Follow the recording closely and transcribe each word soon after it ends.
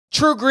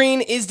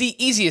TruGreen is the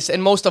easiest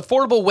and most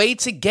affordable way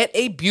to get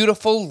a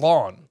beautiful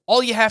lawn.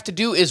 All you have to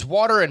do is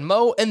water and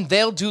mow, and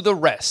they'll do the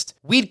rest.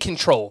 Weed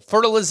control,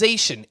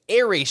 fertilization,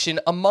 aeration,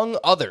 among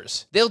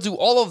others. They'll do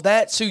all of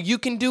that so you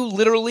can do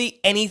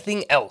literally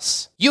anything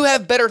else. You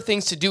have better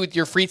things to do with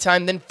your free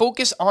time than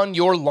focus on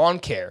your lawn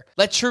care.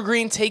 Let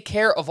TruGreen take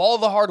care of all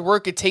the hard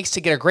work it takes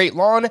to get a great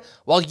lawn,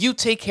 while you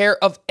take care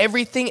of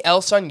everything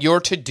else on your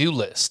to-do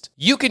list.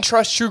 You can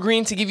trust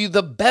TruGreen to give you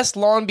the best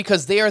lawn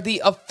because they are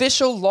the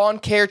official lawn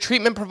care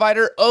treatment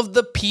provider of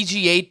the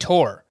PGA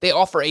Tour. They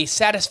offer a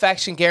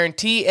satisfaction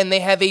guarantee, and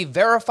they have a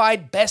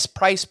verified best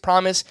price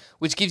promise,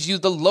 which gives you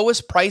the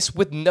lowest price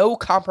with no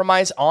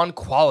compromise on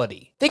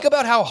quality. Think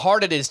about how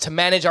hard it is to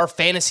manage our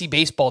fantasy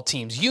baseball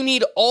teams. You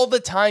need all the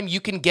time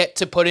you can get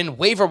to put in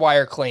waiver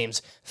wire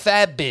claims,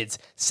 fab bids,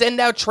 send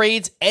out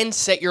trades, and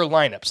set your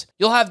lineups.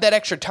 You'll have that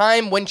extra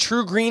time when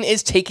TruGreen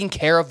is taking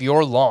care of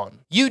your lawn.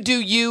 You do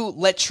you,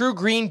 let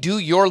TruGreen do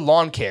your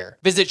lawn care.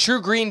 Visit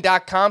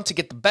TruGreen.com to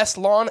get the best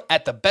lawn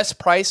at the best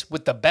price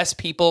with the best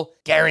people,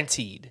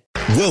 guaranteed.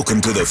 Welcome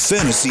to the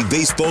Fantasy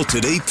Baseball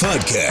Today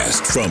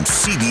podcast from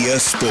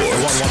CBS Sports.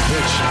 1-1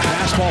 pitch,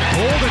 fastball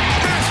pulled and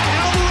passed.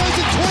 Alvarez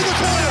and toward the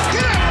corner.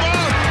 Get out,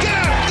 ball! Get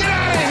out of here!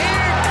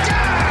 Get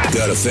out!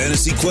 Got a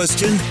fantasy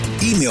question?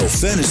 Email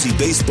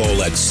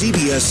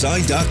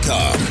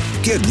fantasybaseball@cbsi.com.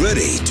 Get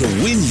ready to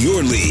win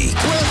your league.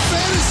 Where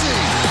fantasy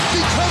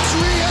becomes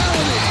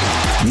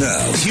reality.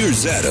 Now,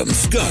 here's Adam,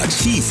 Scott,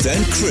 Heath,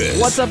 and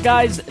Chris. What's up,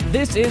 guys?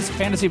 This is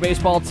Fantasy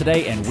Baseball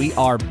Today, and we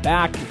are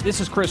back.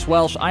 This is Chris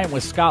Welsh. I am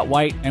with Scott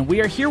White, and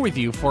we are here with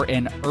you for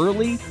an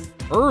really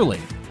early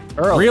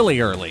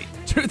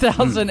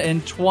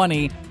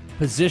 2020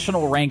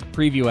 positional rank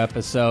preview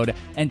episode.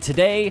 And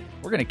today,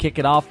 we're going to kick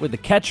it off with the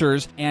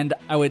catchers. And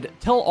I would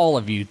tell all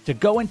of you to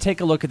go and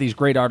take a look at these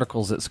great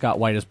articles that Scott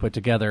White has put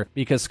together.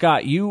 Because,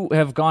 Scott, you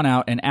have gone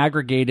out and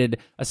aggregated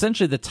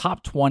essentially the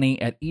top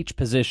 20 at each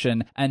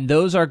position. And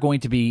those are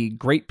going to be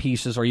great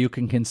pieces, or you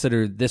can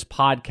consider this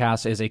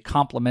podcast as a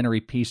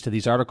complementary piece to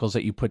these articles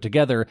that you put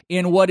together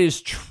in what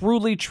is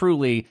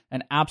truly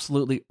an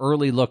absolutely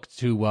early look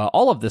to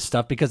all of this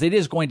stuff, because it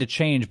is going to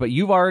change. But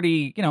you're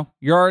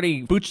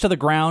already boots to the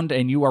ground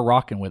and you are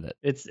rocking with it.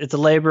 It's a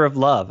labor of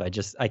love. I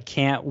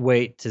can't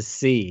wait to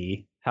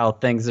see how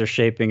things are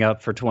shaping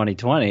up for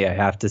 2020. I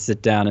have to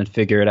sit down and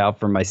figure it out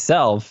for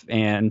myself.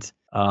 And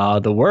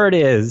the word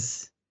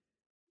is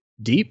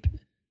deep.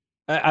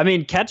 I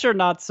mean, catcher,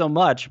 not so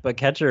much, but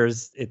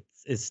catchers,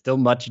 it's still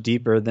much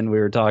deeper than we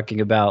were talking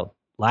about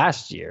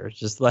last year. It's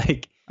just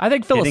like, I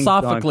think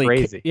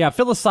philosophically,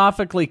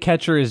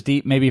 catcher is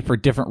deep, maybe for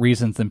different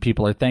reasons than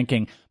people are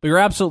thinking. But you're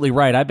absolutely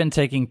right. I've been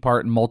taking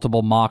part in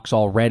multiple mocks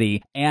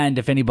already. And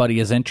if anybody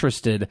is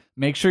interested,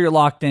 make sure you're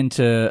locked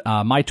into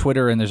my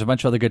Twitter, and there's a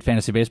bunch of other good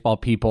fantasy baseball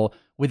people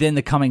within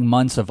the coming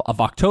months of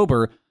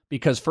October,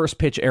 because First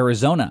Pitch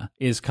Arizona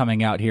is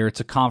coming out here. It's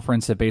a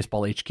conference that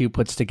Baseball HQ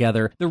puts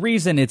together. The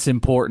reason it's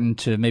important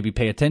to maybe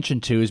pay attention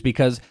to is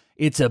because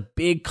it's a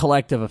big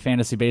collective of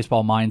fantasy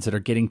baseball minds that are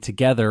getting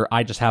together.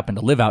 I just happen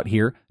to live out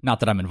here. Not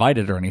that I'm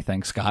invited or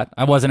anything, Scott.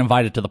 I wasn't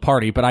invited to the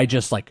party, but I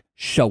just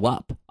show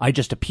up. I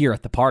just appear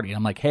at the party. And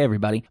I'm like, hey,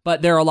 everybody.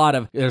 But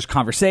there's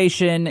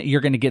conversation.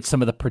 You're going to get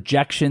some of the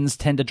projections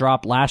tend to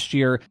drop. Last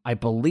year, I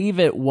believe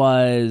it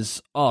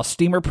was,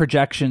 Steamer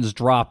projections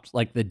dropped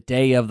the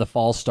day of the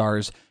Fall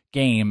Stars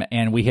game,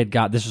 and we had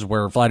this is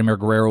where Vladimir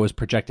Guerrero was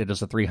projected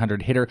as a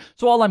 300 hitter.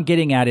 So all I'm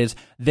getting at is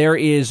there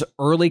is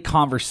early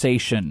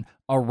conversation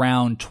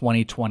around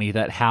 2020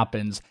 that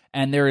happens,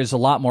 and there is a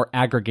lot more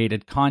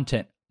aggregated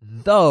content.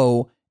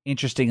 Though,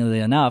 interestingly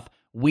enough,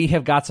 we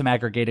have got some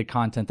aggregated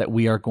content that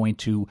we are going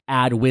to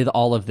add with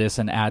all of this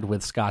and add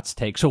with Scott's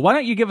take. So why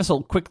don't you give us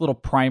a quick little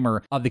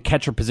primer of the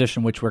catcher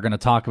position, which we're going to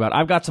talk about.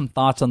 I've got some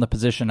thoughts on the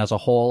position as a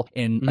whole,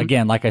 and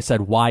again, like I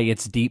said, why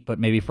it's deep, but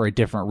maybe for a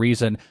different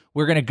reason.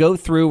 We're going to go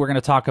through, we're going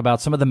to talk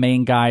about some of the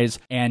main guys,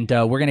 and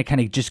we're going to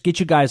kind of just get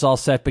you guys all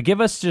set, but give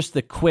us just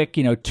the quick,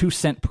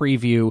 2-cent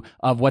preview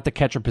of what the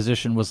catcher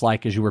position was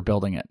like as you were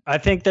building it. I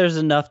think there's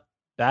enough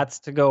bats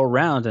to go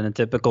around in a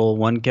typical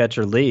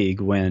one-catcher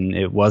league when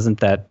it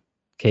wasn't that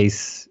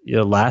case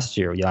last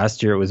year.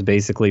 Last year it was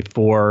basically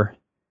 4,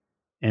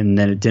 and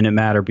then it didn't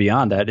matter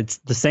beyond that. It's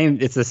the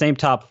same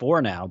top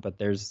 4 now, but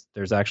there's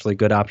actually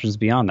good options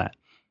beyond that.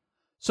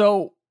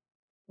 So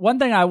one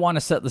thing I want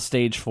to set the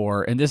stage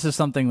for, and this is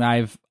something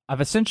that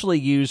I've essentially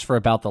used for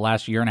about the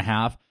last year and a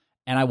half,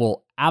 and I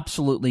will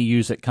absolutely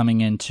use it coming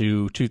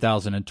into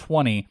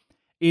 2020,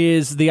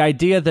 is the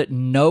idea that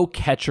no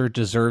catcher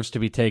deserves to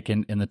be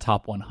taken in the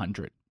top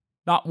 100.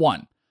 Not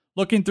one.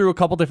 Looking through a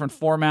couple different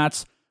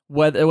formats,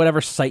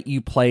 whatever site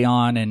you play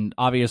on, and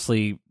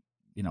obviously,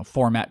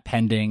 format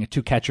pending,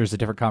 2 catchers, a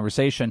different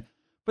conversation.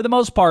 For the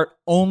most part,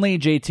 only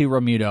JT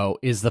Realmuto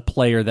is the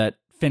player that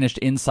finished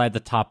inside the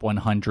top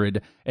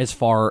 100 as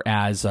far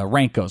as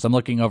rank goes. I'm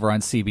looking over on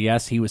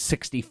CBS. He was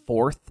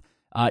 64th.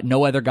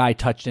 No other guy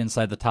touched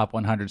inside the top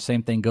 100.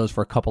 Same thing goes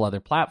for a couple other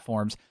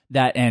platforms.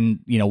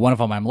 One of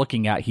them I'm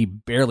looking at, he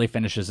barely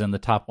finishes in the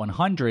top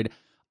 100.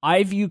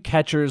 I view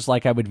catchers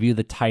like I would view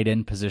the tight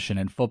end position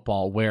in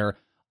football, where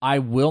I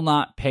will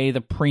not pay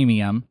the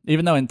premium,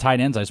 even though in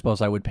tight ends, I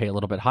suppose I would pay a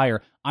little bit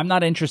higher. I'm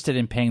not interested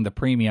in paying the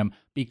premium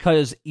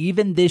because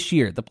even this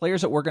year, the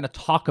players that we're going to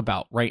talk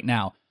about right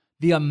now,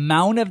 the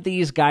amount of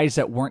these guys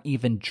that weren't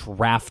even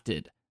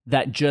drafted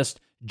that just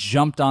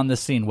jumped on the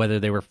scene, whether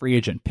they were free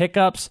agent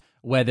pickups,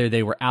 whether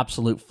they were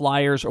absolute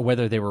flyers, or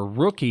whether they were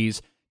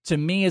rookies, to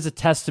me is a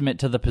testament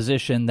to the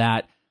position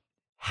that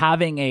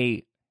having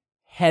a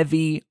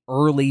heavy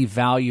early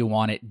value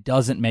on it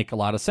doesn't make a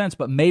lot of sense,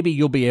 but maybe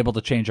you'll be able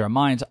to change our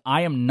minds.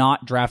 I am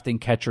not drafting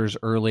catchers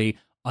early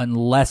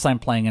unless I'm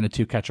playing in a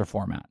 2-catcher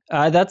format.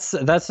 That's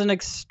an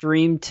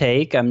extreme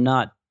take. I'm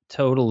not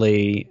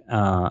totally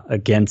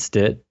against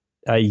it.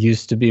 I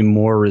used to be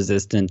more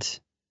resistant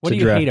to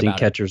drafting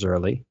catchers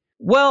early.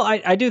 Well,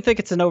 I do think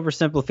it's an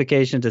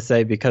oversimplification to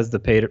say because the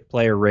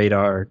player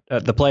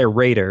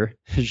rater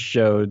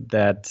showed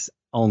that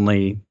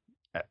only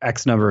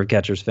X number of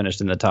catchers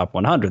finished in the top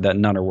 100, that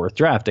none are worth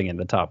drafting in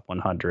the top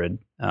 100,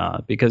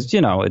 because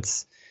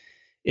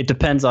it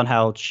depends on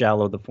how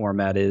shallow the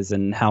format is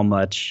and how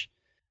much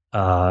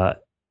how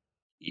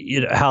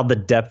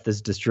the depth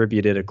is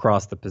distributed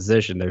across the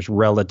position. There's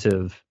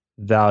relative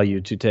value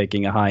to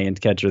taking a high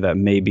end catcher that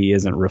maybe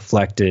isn't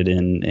reflected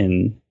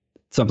in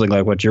something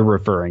like what you're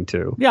referring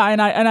to. Yeah,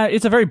 and I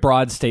it's a very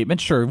broad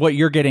statement. Sure, what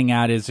you're getting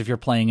at is if you're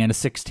playing in a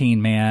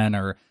 16-man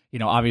or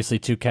obviously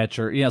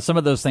 2-catcher, some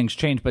of those things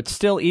change, but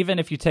still, even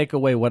if you take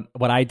away what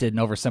I did and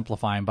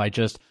oversimplifying by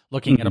just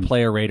looking at a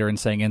player rater and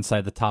saying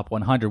inside the top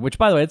 100, which,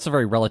 by the way, it's a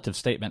very relative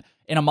statement.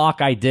 In a mock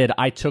I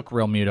took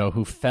Real Muto,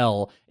 who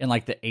fell in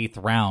like the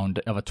 8th round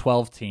of a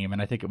 12 team,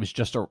 and I think it was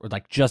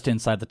just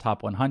inside the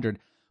top 100.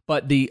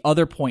 But the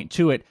other point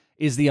to it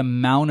is the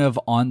amount of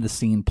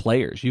on-the-scene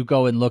players. You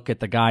go and look at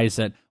the guys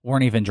that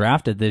weren't even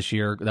drafted this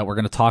year that we're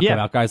going to talk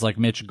about, guys like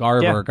Mitch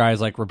Garver,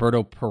 guys like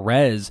Roberto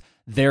Perez.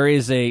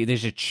 There's a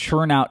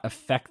churn out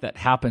effect that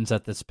happens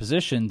at this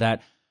position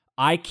that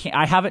I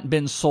haven't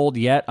been sold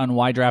yet on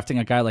why drafting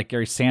a guy like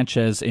Gary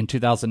Sanchez in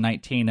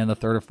 2019 in the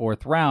 3rd or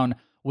 4th round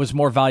was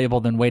more valuable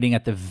than waiting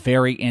at the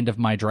very end of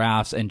my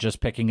drafts and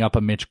just picking up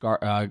a Mitch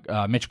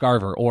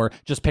Garver or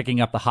just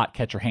picking up the hot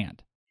catcher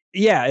hand.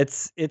 Yeah,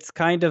 it's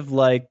kind of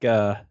like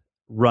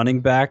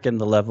running back and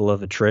the level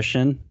of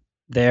attrition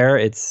there.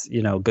 It's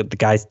the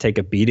guys take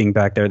a beating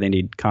back there. They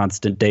need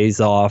constant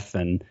days off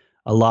and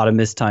a lot of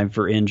missed time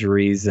for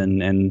injuries,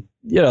 and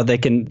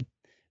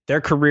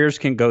their careers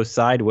can go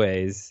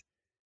sideways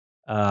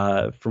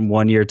from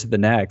one year to the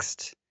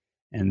next,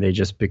 and they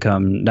just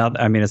become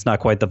it's not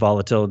quite the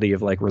volatility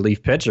of like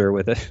relief pitcher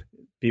with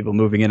people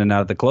moving in and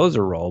out of the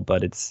closer role,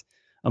 but it's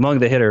among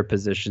the hitter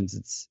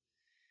positions,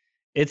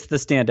 it's the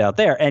standout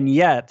there. And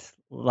yet,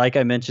 like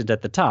I mentioned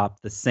at the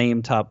top, the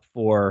same top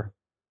 4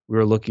 we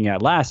were looking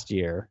at last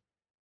year,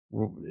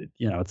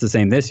 it's the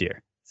same this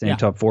year. Same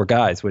top 4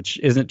 guys, which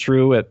isn't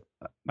true at,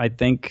 I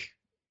think,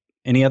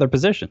 any other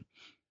position.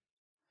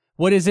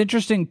 What is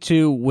interesting,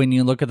 too, when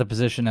you look at the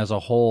position as a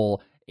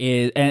whole,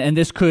 is, and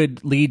this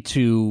could lead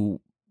to,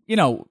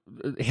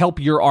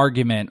 help your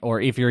argument, or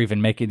if you're even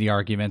making the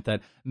argument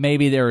that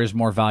maybe there is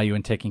more value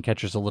in taking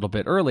catchers a little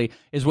bit early,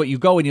 is what you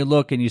go and you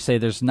look and you say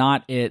there's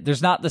not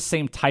the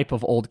same type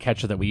of old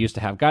catcher that we used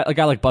to have. A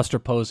guy like Buster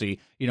Posey,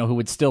 who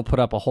would still put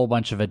up a whole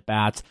bunch of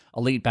at-bats,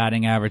 elite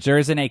batting average. There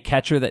isn't a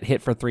catcher that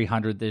hit for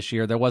 300 this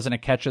year. There wasn't a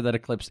catcher that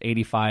eclipsed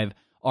 85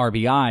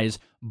 RBIs,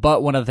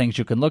 but one of the things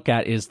you can look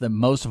at is the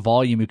most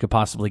volume you could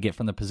possibly get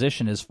from the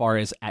position as far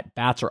as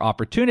at-bats or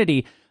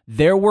opportunity.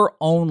 There were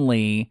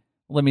only,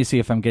 let me see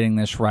if I'm getting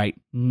this right,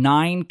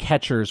 9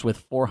 catchers with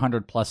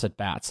 400 plus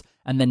at-bats.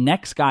 And the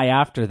next guy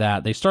after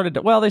that, they started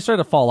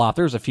to fall off.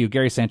 There was a few.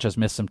 Gary Sanchez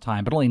missed some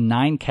time, but only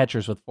 9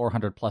 catchers with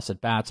 400 plus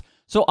at-bats.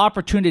 So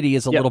opportunity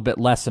is a little bit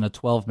less than a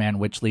 12-man,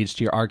 which leads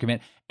to your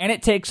argument. And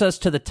it takes us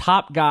to the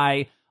top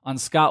guy on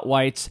Scott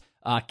White's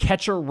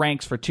catcher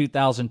ranks for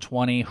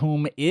 2020,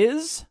 whom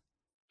is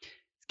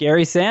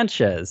Gary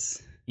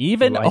Sanchez.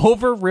 Even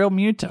over Real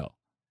Muto.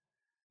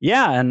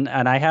 Yeah, and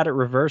I had it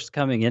reversed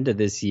coming into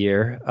this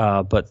year,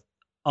 but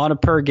on a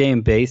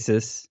per-game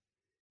basis,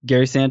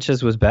 Gary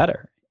Sanchez was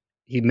better.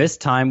 He missed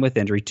time with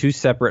injury, 2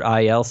 separate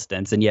IL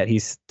stints, and yet he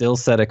still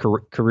set a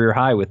career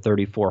high with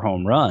 34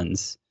 home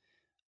runs.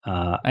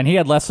 And he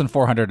had less than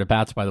 400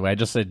 at-bats, by the way. I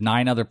just said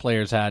 9 other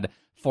players had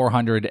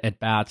 400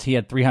 at-bats. He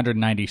had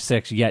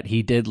 396, yet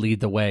he did lead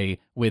the way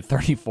with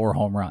 34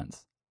 home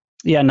runs.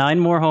 Yeah, 9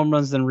 more home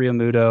runs than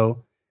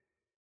Realmuto.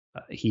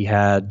 He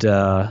had...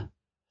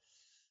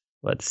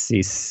 He had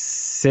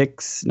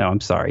 6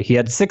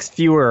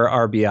 fewer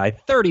RBI,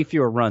 30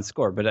 fewer runs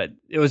scored, but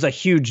it was a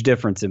huge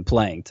difference in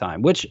playing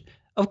time, which,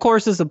 of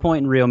course, is a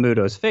point in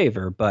Realmuto's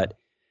favor, but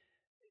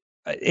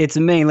it's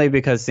mainly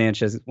because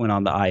Sanchez went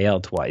on the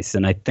IL twice,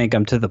 and I think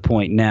I'm to the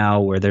point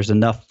now where there's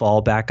enough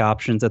fallback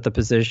options at the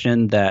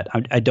position that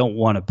I don't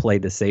want to play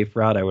the safe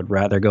route. I would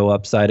rather go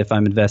upside if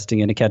I'm investing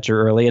in a catcher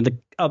early, and the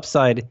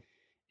upside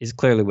is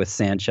clearly with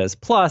Sanchez.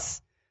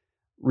 Plus,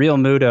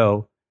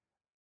 Realmuto,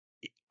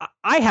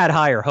 I had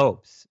higher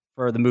hopes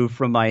for the move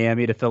from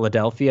Miami to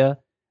Philadelphia.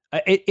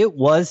 It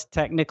was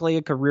technically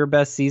a career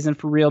best season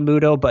for Real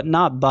Muto, but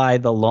not by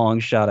the long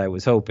shot I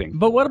was hoping.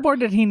 But what more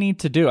did he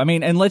need to do? I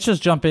mean, and let's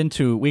just jump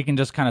into, we can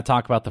just kind of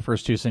talk about the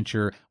first two since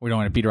we don't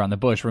want to beat around the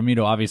bush.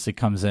 Realmuto obviously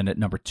comes in at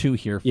number 2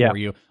 here for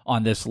you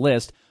on this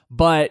list.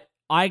 But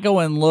I go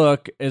and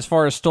look, as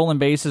far as stolen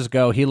bases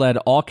go, he led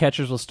all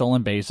catchers with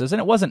stolen bases, and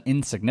it wasn't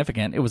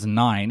insignificant. It was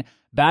 9.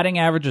 Batting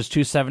average was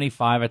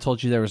 275. I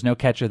told you there was no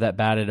catcher that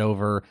batted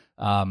over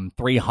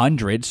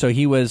 300. So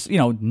he was,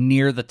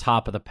 near the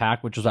top of the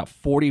pack, which was about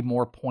 40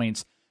 more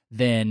points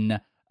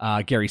than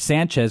Gary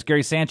Sanchez.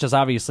 Gary Sanchez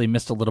obviously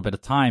missed a little bit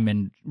of time,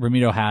 and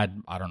Realmuto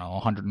had,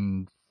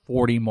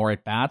 140 more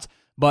at bats.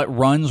 But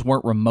runs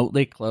weren't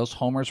remotely close.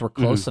 Homers were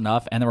close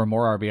enough, and there were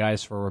more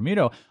RBIs for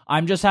Realmuto.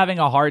 I'm just having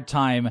a hard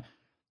time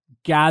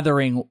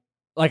gathering.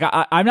 Like,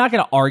 I'm not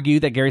going to argue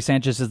that Gary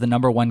Sanchez is the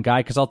number 1 guy,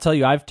 because I'll tell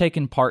you, I've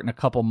taken part in a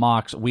couple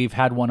mocks. We've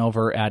had one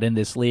over at In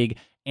This League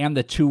and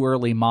the 2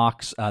 early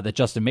mocks that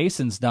Justin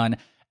Mason's done,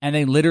 and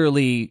they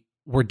literally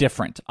were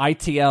different.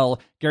 ITL,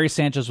 Gary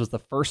Sanchez was the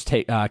first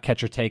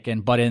catcher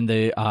taken, but in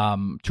the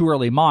 2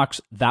 early mocks,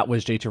 that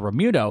was JT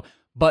Realmuto.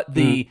 But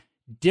the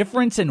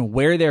difference in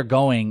where they're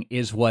going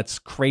is what's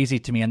crazy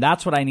to me, and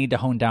that's what I need to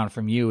hone down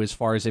from you as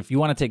far as if you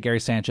want to take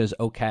Gary Sanchez,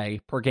 okay,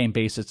 per game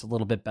basis, a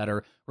little bit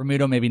better.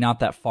 Realmuto, maybe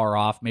not that far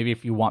off. Maybe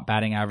if you want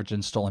batting average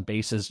and stolen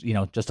bases,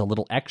 just a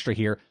little extra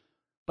here.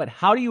 But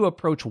how do you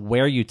approach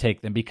where you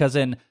take them? Because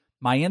in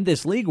my In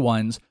This League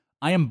ones,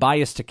 I am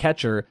biased to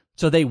catcher,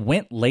 so they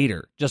went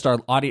later. Just our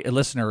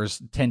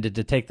listeners tended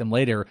to take them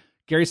later.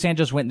 Gary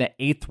Sanchez went in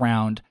the 8th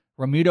round.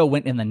 Realmuto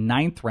went in the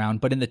 9th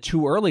round, but in the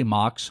 2 early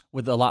mocks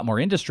with a lot more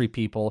industry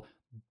people,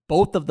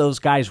 both of those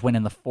guys went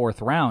in the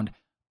 4th round.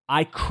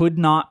 I could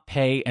not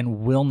pay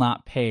and will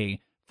not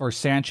pay for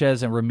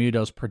Sanchez and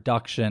Realmuto's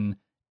production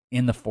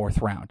in the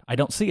 4th round. I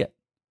don't see it.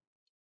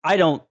 I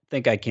don't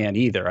think I can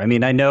either. I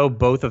mean, I know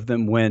both of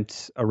them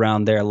went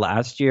around there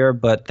last year,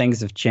 but things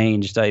have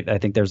changed. I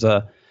think there's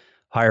a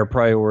higher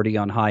priority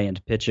on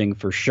high-end pitching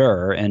for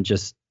sure, and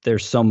just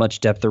there's so much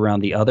depth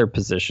around the other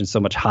positions, so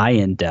much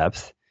high-end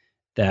depth,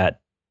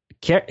 that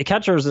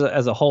catchers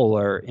as a whole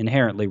are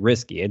inherently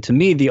risky. And to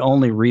me, the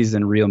only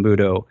reason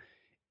Realmuto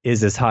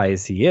is as high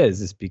as he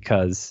is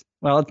because,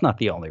 well, it's not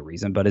the only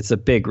reason, but it's a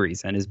big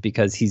reason, is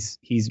because he's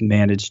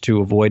managed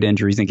to avoid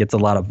injuries and gets a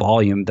lot of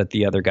volume that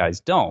the other guys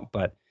don't.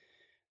 But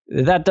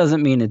that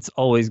doesn't mean it's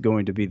always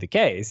going to be the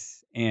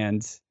case.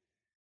 And,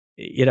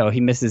 he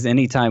misses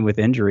any time with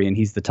injury and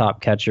he's the top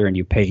catcher and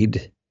you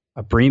paid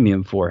a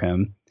premium for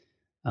him.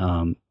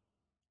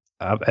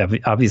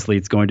 Obviously,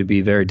 it's going to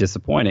be very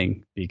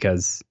disappointing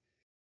because,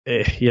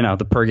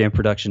 the per game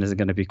production isn't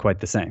going to be quite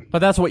the same. But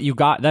that's what you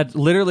got. That's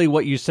literally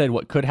what you said.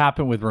 What could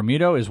happen with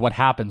Realmuto is what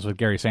happens with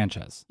Gary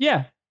Sanchez.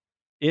 Yeah,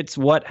 it's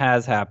what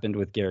has happened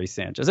with Gary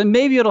Sanchez. And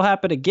maybe it'll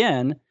happen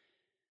again.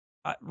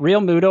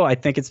 Realmuto, I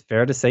think it's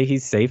fair to say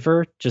he's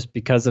safer just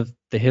because of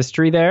the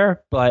history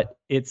there. But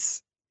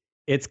it's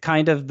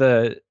kind of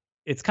the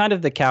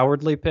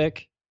cowardly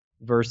pick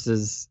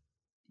versus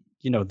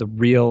the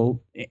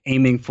real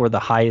aiming for the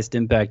highest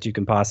impact you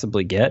can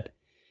possibly get.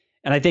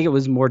 And I think it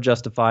was more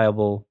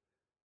justifiable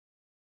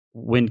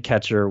when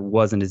catcher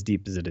wasn't as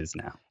deep as it is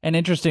now. And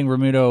interesting,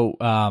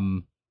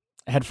 Realmuto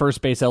had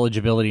first base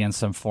eligibility in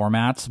some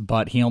formats,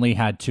 but he only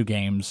had 2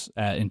 games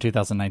in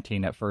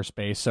 2019 at first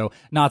base. So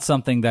not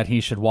something that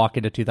he should walk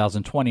into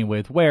 2020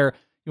 with, where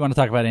you want to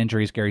talk about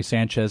injuries. Gary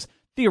Sanchez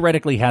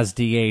theoretically has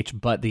DH,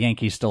 but the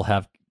Yankees still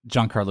have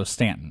Giancarlo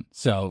Stanton.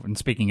 So, and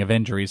speaking of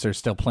injuries, there's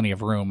still plenty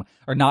of room,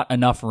 or not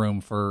enough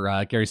room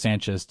for Gary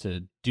Sanchez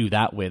to do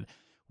that with.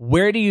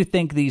 Where do you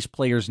think these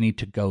players need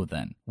to go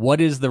then?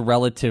 What is the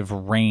relative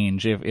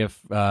range?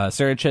 If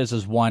Sanchez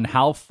is 1,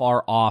 how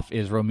far off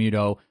is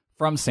Realmuto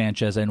from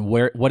Sanchez, and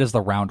what is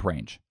the round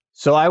range?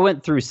 So I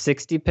went through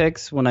 60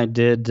 picks when I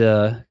did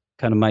kind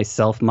of my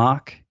self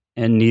mock,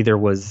 and neither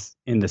was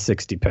in the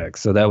 60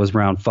 picks. So that was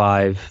round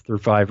 5 through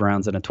 5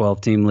 rounds in a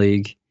 12-team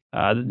league.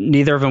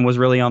 Neither of them was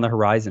really on the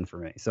horizon for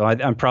me. So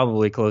I'm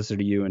probably closer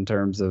to you in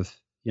terms of,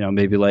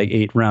 maybe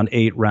like round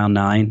 8, round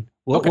 9.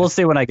 We'll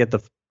see when I get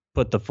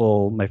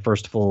my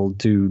first full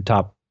 2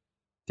 top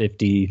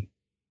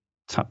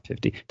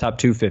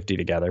 250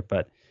 together.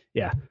 But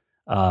yeah,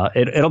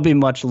 it'll be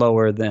much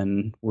lower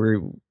than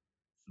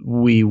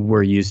we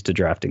were used to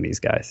drafting these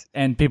guys.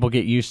 And people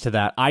get used to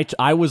that.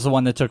 I was the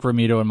one that took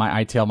Realmuto in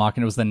my ITL mock,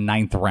 and it was the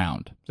 9th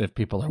round, if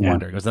people are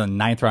wondering. It was the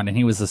 9th round, and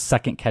he was the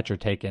second catcher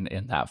taken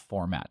in that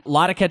format. A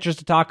lot of catchers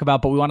to talk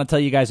about, but we want to tell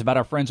you guys about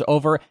our friends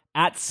over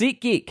at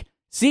SeatGeek.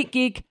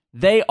 SeatGeek,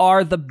 they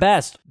are the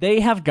best. They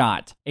have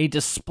got a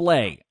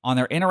display on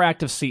their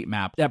interactive seat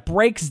map that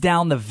breaks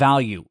down the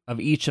value of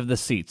each of the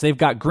seats. They've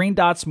got green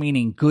dots,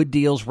 meaning good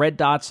deals, red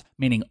dots,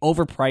 meaning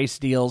overpriced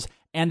deals,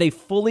 and they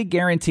fully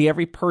guarantee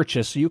every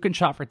purchase so you can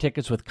shop for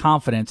tickets with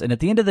confidence. And at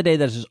the end of the day,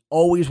 that is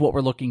always what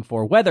we're looking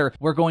for. Whether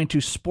we're going to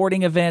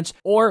sporting events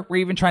or we're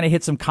even trying to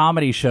hit some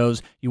comedy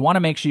shows, you want to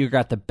make sure you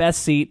got the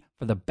best seat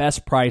for the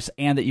best price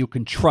and that you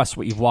can trust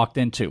what you've walked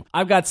into.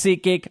 I've got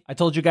SeatGeek. I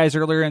told you guys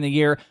earlier in the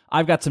year,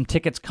 I've got some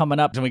tickets coming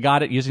up, and we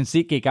got it using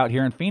SeatGeek out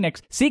here in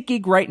Phoenix.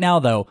 SeatGeek right now,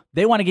 though,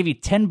 they want to give you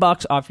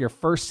 $10 off your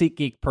first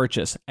SeatGeek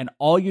purchase, and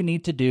all you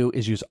need to do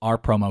is use our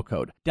promo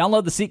code.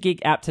 Download the SeatGeek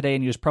app today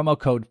and use promo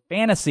code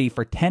FANTASY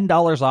for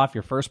 $10 off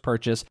your first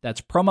purchase.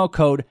 That's promo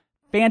code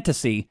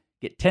FANTASY.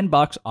 Get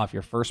 $10 off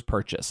your first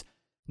purchase.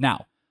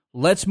 Now,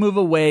 let's move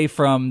away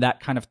from that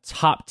kind of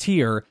top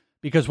tier,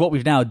 because what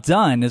we've now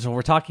done is when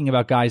we're talking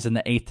about guys in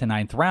the 8th to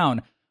 9th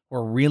round,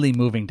 we're really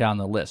moving down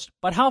the list.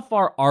 But how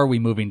far are we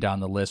moving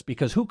down the list?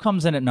 Because who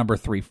comes in at number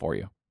 3 for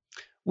you?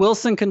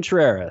 Willson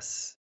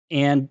Contreras.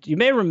 And you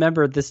may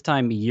remember this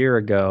time a year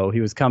ago,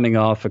 he was coming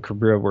off a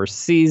career worst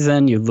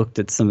season. You looked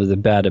at some of the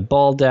batted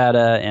ball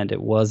data, and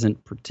it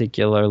wasn't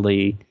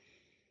particularly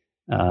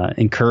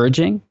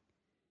encouraging.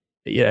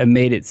 It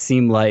made it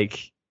seem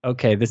like,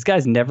 okay, this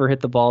guy's never hit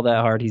the ball that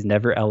hard. He's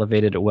never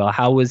elevated it well.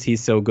 How was he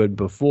so good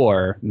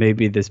before?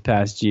 Maybe this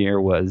past year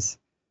was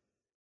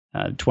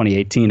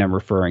 2018 I'm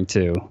referring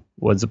to,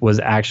 was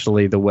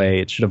actually the way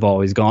it should have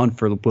always gone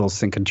for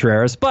Willson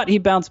Contreras. But he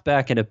bounced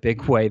back in a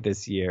big way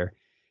this year,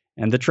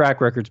 and the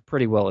track record's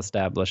pretty well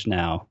established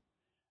now.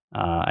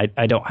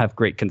 I don't have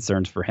great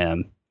concerns for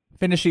him.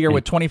 Finished the year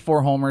with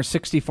 24 homers,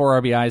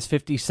 64 RBIs,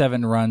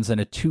 57 runs,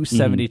 and a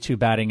 272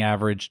 batting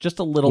average, just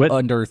a little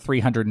under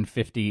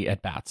 350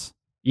 at-bats.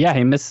 Yeah,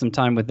 he missed some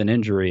time with an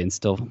injury and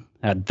still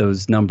had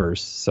those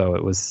numbers. So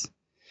it was,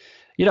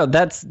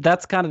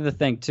 that's kind of the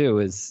thing too,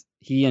 is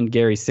he and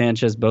Gary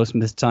Sanchez both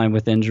missed time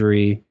with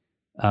injury.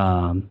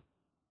 Real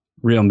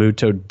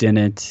Muto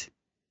didn't.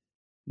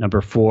 Number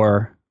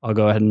 4, I'll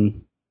go ahead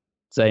and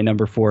say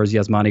number 4 is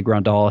Yasmani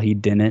Grandal. He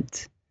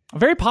didn't. A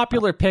very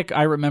popular pick,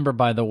 I remember,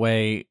 by the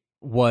way,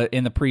 what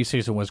in the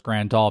preseason was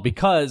Grandal,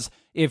 because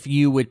if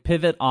you would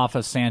pivot off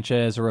of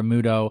Sanchez or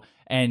Muto,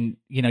 and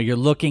you're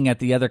looking at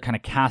the other kind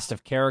of cast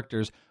of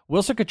characters,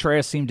 Willson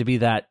Contreras seemed to be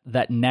that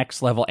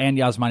next level, and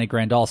Yasmani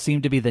Grandal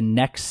seemed to be the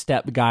next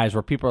step guys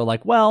where people are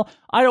like, well,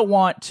 I don't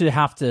want to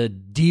have to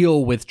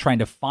deal with trying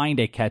to find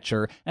a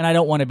catcher, and I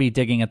don't want to be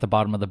digging at the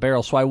bottom of the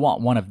barrel, so I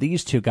want one of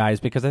these two guys,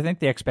 because I think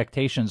the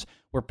expectations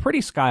were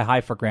pretty sky high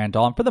for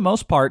Grandal, and for the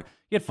most part,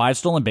 he had 5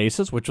 stolen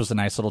bases, which was a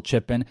nice little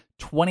chip in,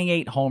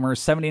 28 homers,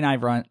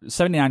 79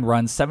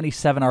 runs,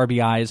 77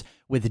 RBIs,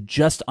 with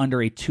just under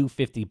a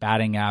 250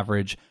 batting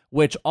average,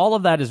 which all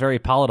of that is very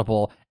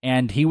palatable,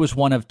 and he was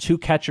one of 2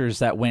 catchers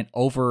that went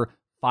over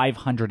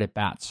 500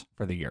 at-bats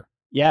for the year.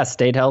 Yeah,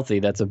 stayed healthy.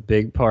 That's a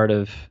big part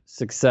of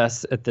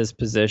success at this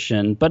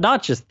position. But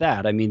not just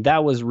that. I mean,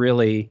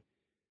 that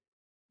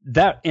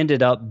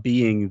ended up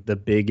being the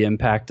big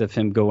impact of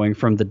him going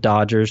from the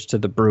Dodgers to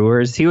the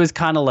Brewers. He was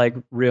kind of like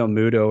Real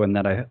Muto in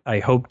that I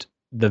hoped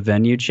the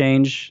venue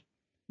change,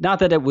 not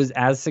that it was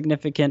as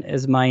significant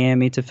as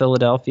Miami to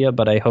Philadelphia,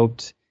 but I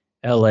hoped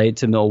LA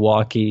to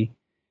Milwaukee,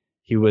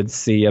 he would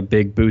see a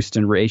big boost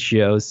in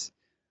ratios.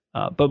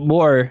 But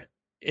more,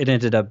 it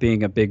ended up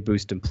being a big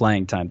boost in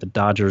playing time. The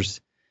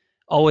Dodgers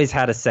always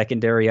had a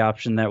secondary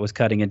option that was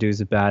cutting into his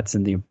at-bats,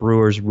 and the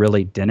Brewers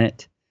really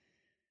didn't.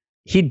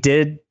 He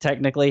did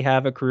technically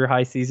have a career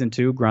high season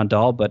too,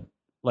 Grandal, but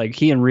like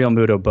he and Real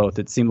Muto both,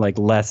 it seemed like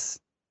less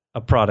a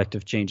product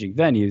of changing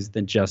venues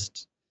than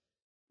just,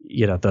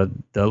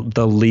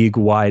 the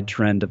league-wide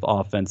trend of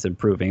offense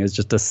improving. It was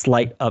just a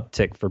slight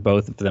uptick for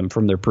both of them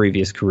from their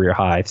previous career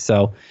high.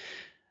 So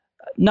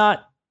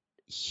not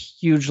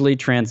hugely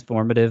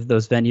transformative,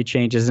 those venue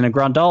changes. And in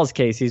Grandal's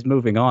case, he's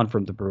moving on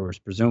from the Brewers,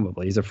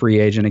 presumably. He's a free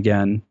agent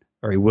again,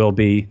 or he will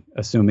be,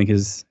 assuming I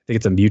think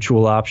it's a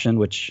mutual option,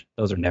 which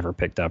those are never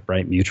picked up,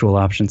 right? Mutual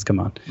options, come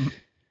on.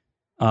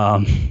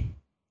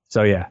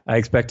 So yeah, I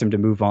expect him to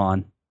move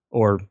on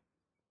or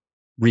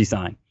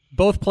re-sign.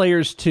 Both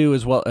players too,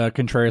 as well,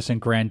 Contreras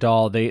and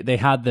Grandal, they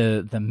had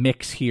the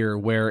mix here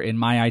where in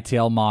my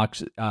ITL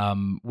mocks,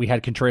 we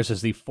had Contreras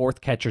as the 4th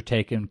catcher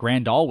taken.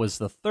 Grandal was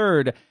the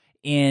 3rd.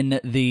 In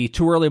the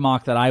too early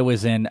mock that I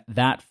was in,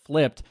 that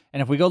flipped.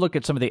 And if we go look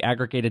at some of the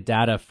aggregated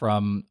data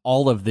from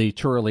all of the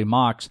too early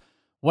mocks,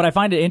 what I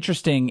find it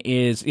interesting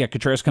is,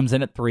 Contreras comes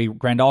in at 3,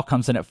 Grandal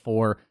comes in at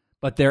 4,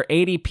 but their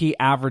ADP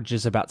average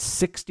is about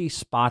 60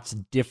 spots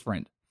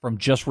different from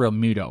just Real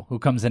Muto, who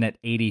comes in at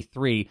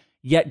 83.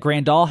 Yet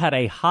Grandal had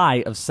a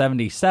high of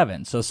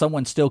 77, so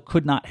someone still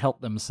could not help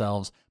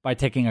themselves by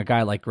taking a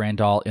guy like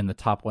Grandal in the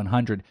top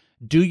 100.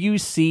 Do you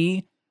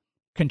see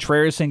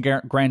Contreras and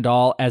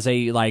Grandal as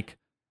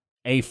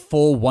a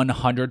full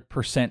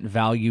 100%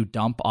 value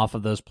dump off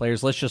of those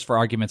players? Let's just, for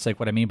argument's sake,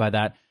 what I mean by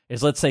that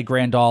is, let's say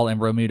Grandal and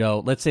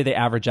Romuto, let's say they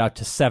average out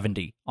to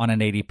 70 on an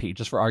ADP,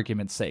 just for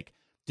argument's sake.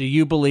 Do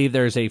you believe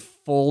there's a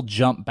full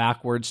jump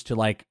backwards to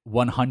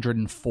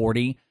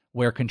 140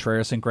 where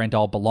Contreras and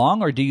Grandal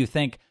belong? Or do you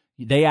think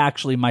they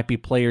actually might be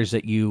players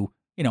that you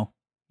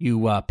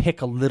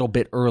pick a little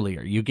bit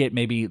earlier? You get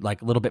maybe a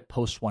little bit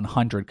post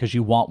 100 because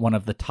you want one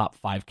of the top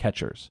 5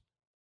 catchers.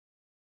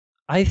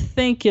 I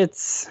think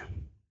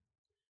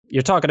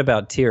you're talking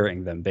about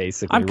tiering them,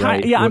 basically, I'm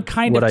right? I'm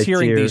kind of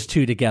tiering these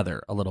two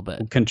together a little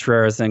bit.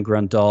 Contreras and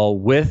Grandal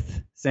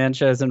with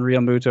Sanchez and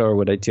Realmuto, or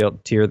would I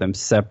tier them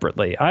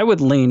separately? I would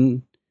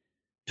lean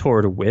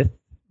toward with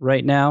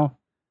right now.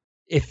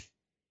 If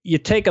you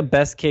take a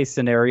best case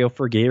scenario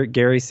for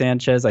Gary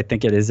Sanchez, I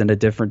think it is in a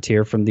different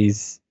tier from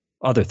these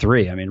other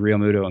three. I mean,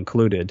 Realmuto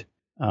included.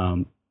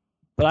 But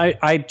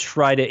I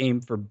try to aim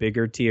for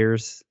bigger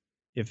tiers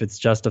if it's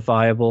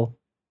justifiable,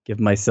 give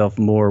myself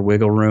more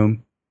wiggle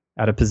room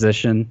at a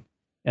position.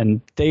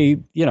 And they,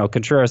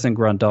 Contreras and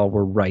Grandal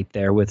were right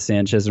there with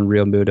Sanchez and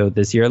Realmuto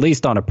this year, at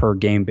least on a per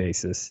game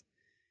basis.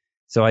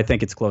 So I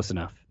think it's close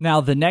enough.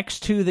 Now, the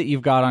next two that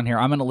you've got on here,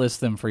 I'm going to list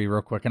them for you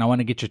real quick, and I want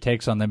to get your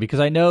takes on them because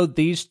I know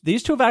these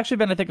two have actually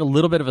been, I think, a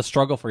little bit of a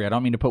struggle for you. I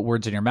don't mean to put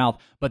words in your mouth,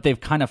 but they've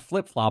kind of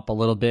flip-flop a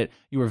little bit.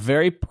 You were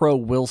very pro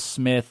Will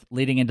Smith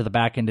leading into the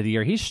back end of the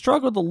year. He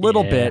struggled a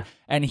little bit,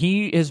 and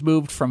he has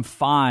moved from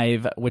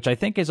 5, which I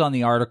think is on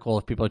the article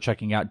if people are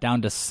checking out,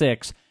 down to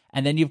 6.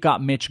 And then you've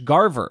got Mitch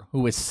Garver,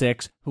 who is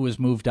 6, who has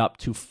moved up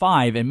to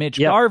 5. And Mitch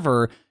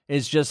Garver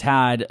has just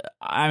had,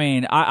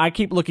 I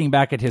keep looking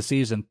back at his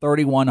season,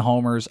 31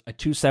 homers, a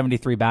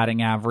 273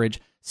 batting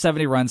average,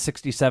 70 runs,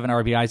 67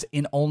 RBIs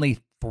in only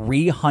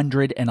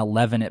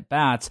 311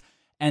 at-bats.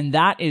 And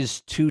that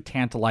is too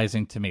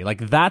tantalizing to me.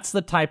 Like, that's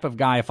the type of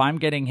guy, if I'm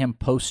getting him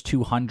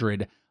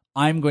post-200,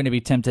 I'm going to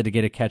be tempted to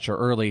get a catcher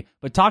early.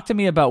 But talk to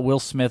me about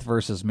Will Smith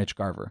versus Mitch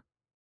Garver.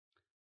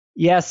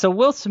 Yeah, so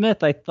Will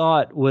Smith, I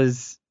thought,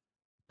 was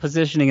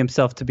positioning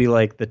himself to be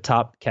like the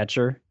top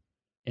catcher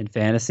in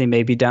fantasy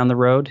maybe down the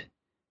road,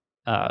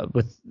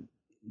 with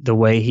the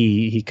way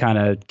he kind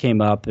of came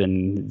up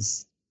and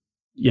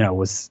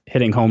was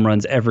hitting home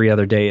runs every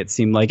other day, it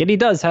seemed like. And he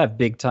does have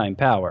big time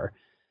power.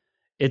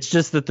 It's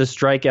just that the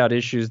strikeout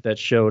issues that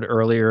showed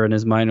earlier in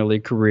his minor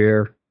league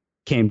career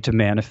came to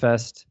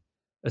manifest,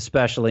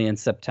 especially in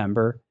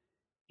September.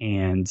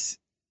 And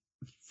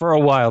for a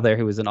while there,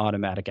 he was an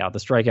automatic out. The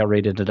strikeout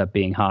rate ended up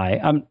being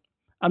high.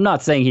 I'm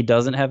not saying he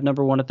doesn't have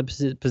number one at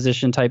the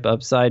position type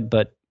upside,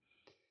 but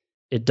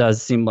it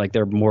does seem like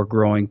there are more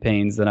growing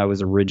pains than I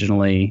was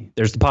originally.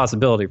 There's the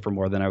possibility for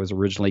more than I was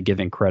originally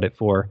giving credit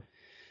for.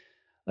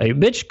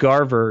 Mitch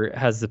Garver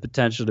has the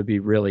potential to be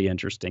really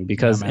interesting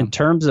because in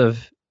terms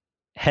of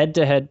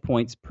head-to-head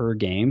points per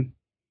game,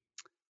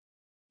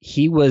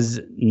 he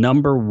was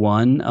number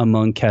 1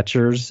 among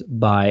catchers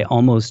by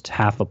almost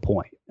half a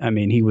point. I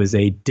mean, he was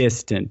a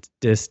distant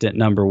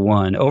number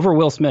 1 over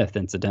Will Smith,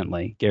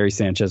 incidentally. Gary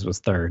Sanchez was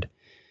 3rd.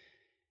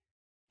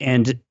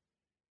 And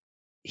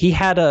he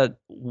had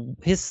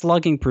his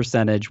slugging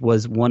percentage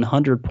was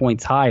 100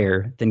 points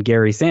higher than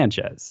Gary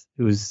Sanchez,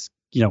 who's,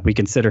 we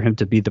consider him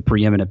to be the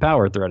preeminent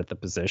power threat at the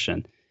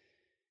position.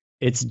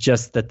 It's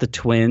just that the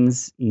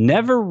Twins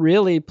never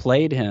really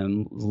played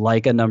him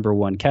like a number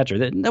 1 catcher.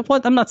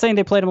 I'm not saying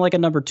they played him like a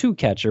number 2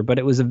 catcher, but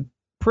it was a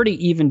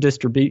pretty even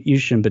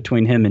distribution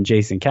between him and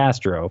Jason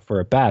Castro for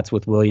at-bats,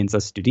 with Willians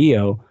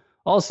Astudillo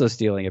also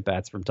stealing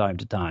at-bats from time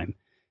to time.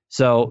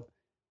 So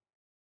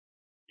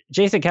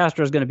Jason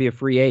Castro is going to be a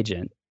free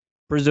agent.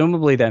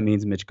 Presumably that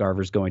means Mitch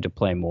Garver is going to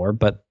play more,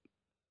 but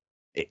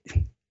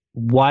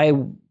why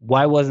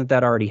wasn't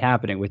that already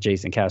happening with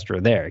Jason Castro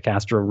there?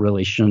 Castro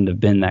really shouldn't have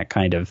been that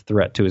kind of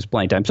threat to his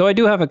playing time. So I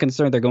do have a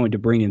concern they're going to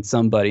bring in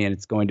somebody and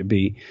it's going to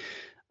be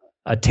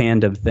a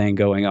tandem thing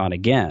going on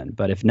again.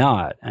 But if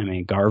not,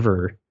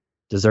 Garver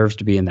deserves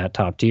to be in that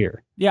top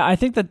tier. Yeah, I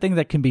think the thing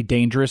that can be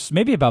dangerous,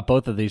 maybe about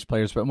both of these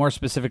players, but more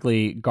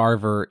specifically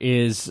Garver,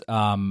 is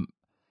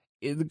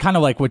kind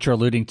of like what you're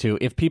alluding to.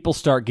 If people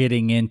start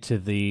getting into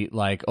the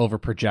over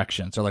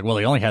projections, they're like, well,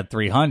 he only had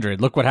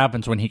 300. Look what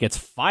happens when he gets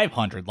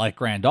 500, like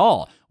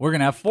Grandal. We're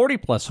going to have 40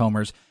 plus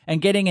homers.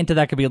 And getting into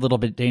that could be a little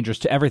bit dangerous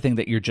to everything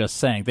that you're just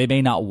saying. They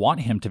may not want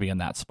him to be in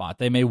that spot.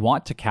 They may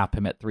want to cap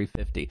him at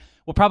 350.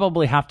 We'll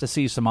probably have to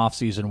see some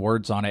offseason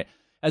words on it.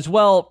 As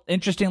well,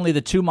 interestingly, the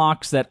 2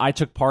 mocks that I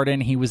took part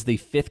in, he was the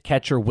 5th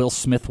catcher. Will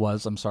Smith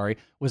was the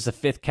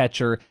 5th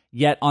catcher.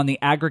 Yet on the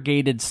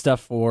aggregated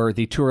stuff for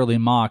the too early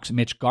mocks,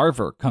 Mitch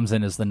Garver comes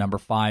in as the number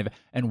 5,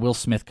 and Will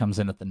Smith comes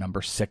in at the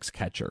number 6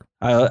 catcher.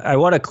 I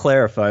want to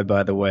clarify,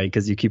 by the way,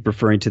 because you keep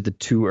referring to the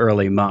too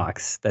early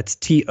mocks. That's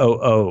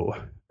TOO,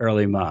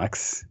 early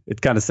mocks. It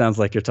kind of sounds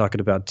like you're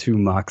talking about 2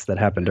 mocks that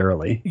happened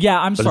early.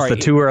 Yeah, I'm sorry. It's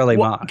the too early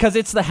mock. Because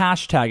it's the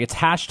hashtag. It's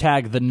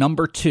hashtag the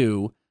number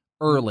 2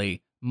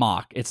 early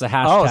mock. It's a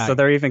hashtag. Oh, so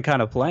they're even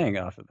kind of playing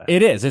off of that.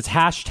 It is. It's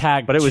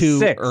hashtag but it was 2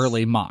 6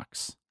 early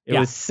mocks. It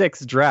was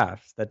 6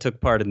 drafts that took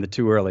part in the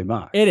too early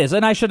mock. It is,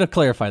 and I should have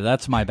clarified.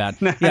 That's my bad.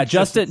 Yeah,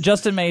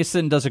 Justin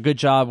Mason does a good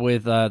job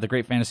with the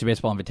Great Fantasy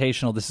Baseball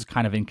Invitational. This is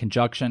kind of in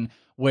conjunction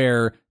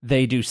where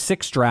they do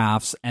 6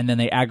 drafts and then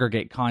they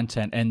aggregate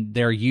content and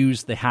they're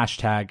use the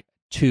hashtag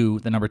 2,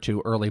 the number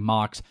 2 early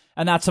mocks,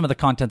 and that's some of the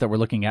content that we're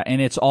looking at,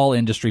 and it's all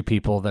industry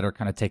people that are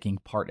kind of taking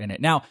part in it.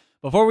 Now,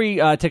 before we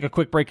take a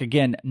quick break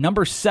again,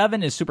 number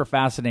 7 is super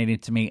fascinating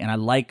to me, and I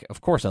like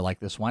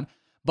this one.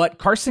 But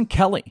Carson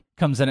Kelly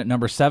comes in at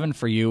number 7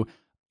 for you.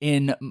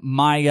 In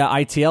my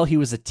ITL, he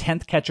was the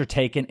 10th catcher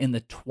taken in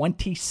the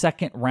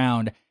 22nd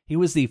round. He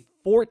was the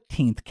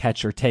 14th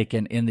catcher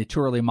taken in the too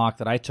early mock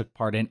that I took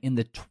part in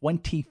the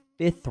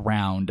 25th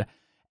round.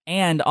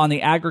 And on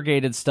the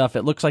aggregated stuff,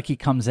 it looks like he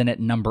comes in at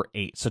number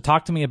 8. So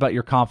talk to me about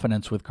your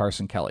confidence with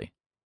Carson Kelly.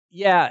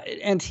 Yeah,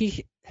 and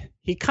he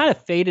kind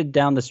of faded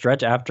down the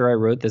stretch after I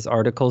wrote this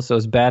article, so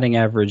his batting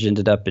average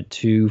ended up at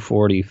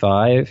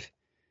 245.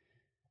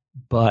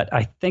 But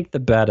I think the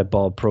batted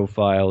ball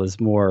profile is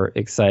more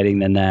exciting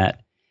than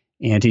that.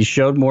 And he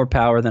showed more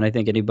power than I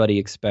think anybody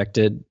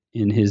expected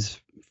in his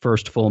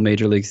first full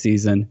major league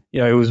season.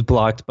 You know, he was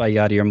blocked by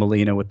Yadier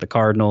Molina with the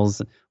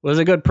Cardinals. Was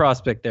a good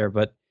prospect there,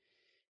 but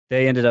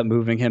they ended up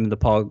moving him the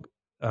Paul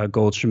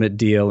Goldschmidt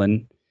deal,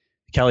 and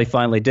Kelly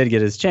finally did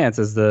get his chance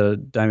as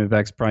the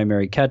Diamondbacks'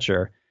 primary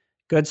catcher.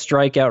 Good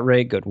strikeout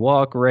rate, good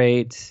walk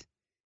rate,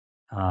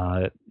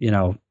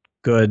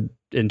 good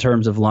in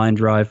terms of line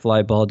drive,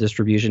 fly ball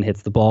distribution,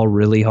 hits the ball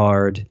really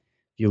hard. If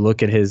you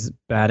look at his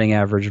batting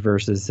average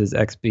versus his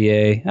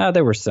XBA,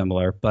 they were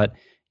similar, but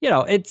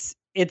it's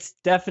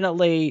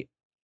definitely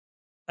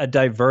a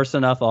diverse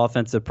enough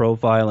offensive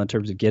profile in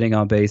terms of getting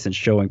on base and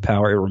showing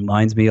power. It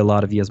reminds me a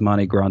lot of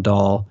Yasmani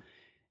Grandal.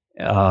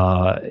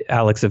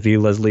 Alex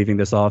Avila's leaving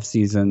this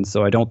offseason,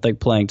 so I don't think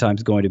playing time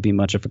is going to be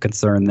much of a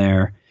concern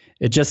there.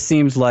 It just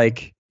seems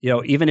like,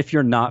 even if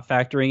you're not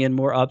factoring in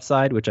more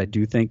upside, which I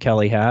do think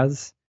Kelly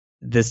has,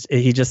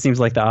 he just seems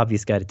like the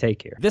obvious guy to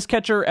take here. This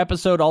catcher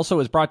episode also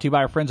is brought to you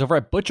by our friends over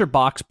at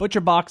ButcherBox,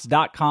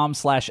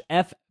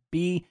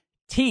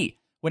 butcherbox.com/FBT.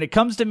 When it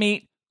comes to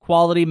meat,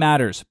 quality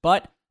matters,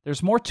 but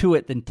there's more to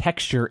it than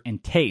texture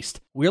and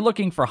taste. We're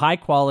looking for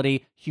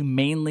high-quality,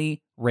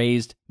 humanely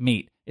raised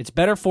meat. It's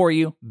better for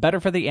you, better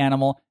for the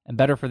animal, and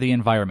better for the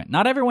environment.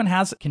 Not everyone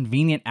has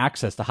convenient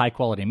access to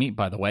high-quality meat,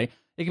 by the way.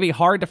 It can be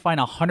hard to find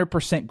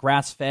 100%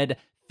 grass-fed,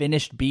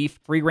 finished beef,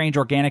 free-range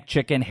organic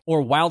chicken,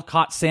 or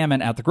wild-caught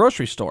salmon at the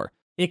grocery store.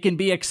 It can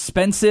be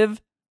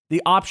expensive.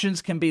 The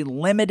options can be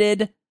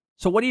limited.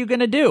 So what are you going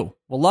to do?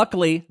 Well,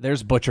 luckily,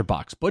 there's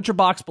ButcherBox.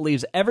 ButcherBox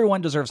believes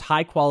everyone deserves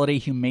high-quality,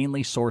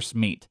 humanely sourced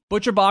meat.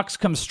 ButcherBox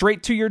comes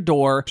straight to your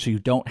door, so you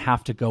don't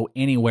have to go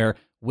anywhere,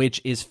 which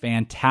is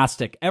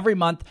fantastic. Every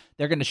month,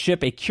 they're going to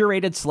ship a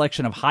curated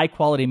selection of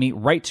high-quality meat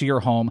right to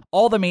your home.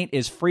 All the meat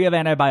is free of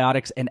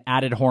antibiotics and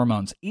added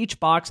hormones. Each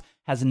box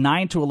has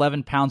 9 to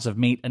 11 pounds of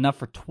meat, enough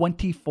for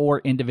 24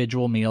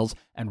 individual meals.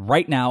 And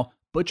right now,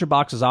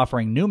 ButcherBox is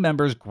offering new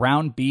members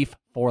ground beef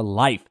for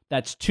life.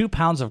 That's 2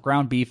 pounds of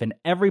ground beef in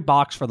every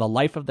box for the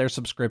life of their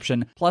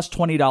subscription, plus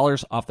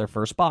 $20 off their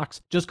first box.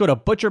 Just go to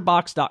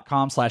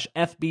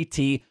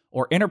butcherbox.com/FBT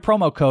or enter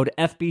promo code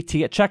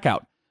FBT at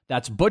checkout.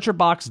 That's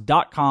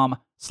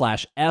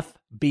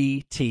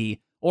butcherbox.com/FBT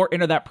or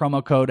enter that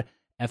promo code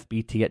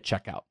FBT at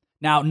checkout.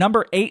 Now,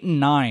 number 8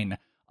 and 9,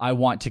 I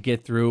want to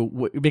get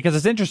through because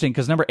it's interesting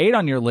because number 8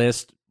 on your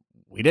list,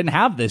 we didn't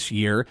have this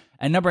year,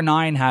 and number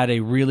 9 had a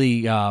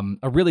really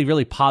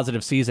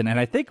positive season, and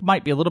I think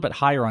might be a little bit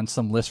higher on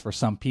some lists for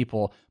some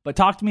people. But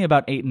talk to me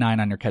about 8 and 9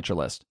 on your catcher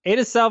list. 8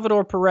 is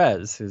Salvador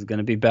Perez, who's going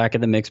to be back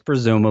in the mix,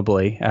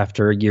 presumably,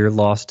 after a year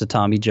lost to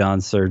Tommy John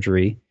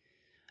surgery.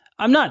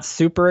 I'm not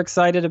super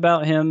excited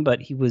about him,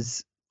 but he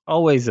was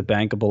always a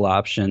bankable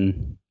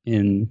option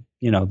in,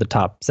 the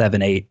top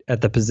 7-8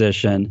 at the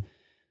position.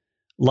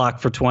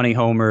 Locked for 20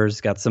 homers,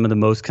 got some of the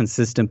most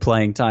consistent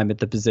playing time at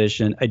the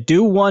position. I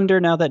do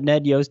wonder now that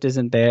Ned Yost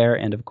isn't there,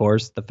 and of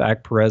course the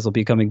fact Perez will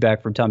be coming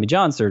back from Tommy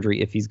John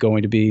surgery, if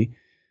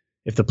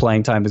the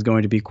playing time is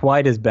going to be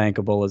quite as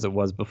bankable as it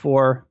was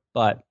before.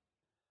 But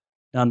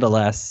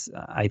nonetheless,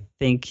 I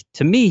think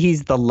to me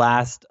he's the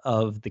last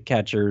of the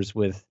catchers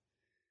with,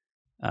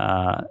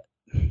 I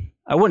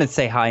wouldn't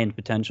say high end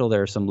potential.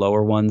 There are some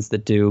lower ones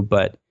that do,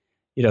 but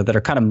that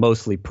are kind of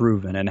mostly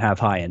proven and have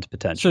high-end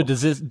potential. So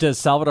does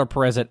Salvador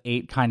Perez at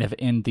 8 kind of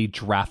in the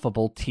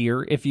draftable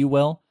tier, if you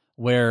will,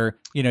 where,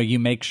 you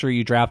make sure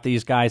you draft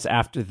these guys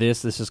after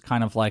this? This is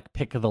kind of like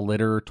pick of the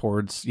litter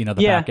towards, the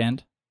back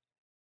end?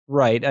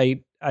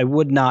 Right. I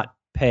wouldn't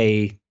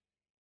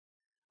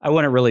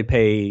really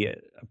pay a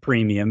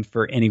premium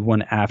for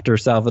anyone after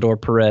Salvador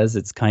Perez.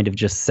 It's kind of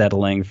just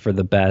settling for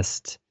the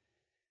best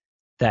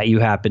that you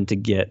happen to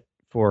get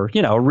for,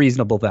 a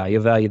reasonable value,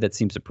 a value that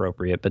seems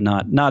appropriate, but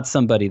not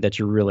somebody that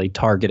you're really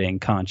targeting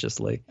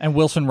consciously. And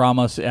Wilson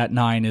Ramos at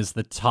 9 is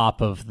the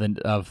top of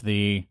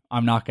the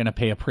I'm not going to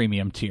pay a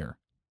premium tier.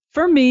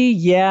 For me,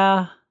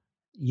 yeah.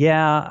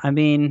 I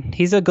mean,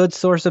 he's a good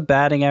source of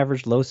batting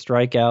average, low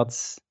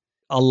strikeouts,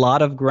 a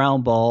lot of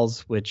ground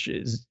balls, which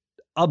is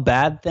a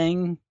bad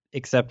thing,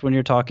 except when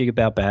you're talking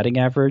about batting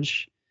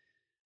average.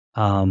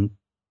 But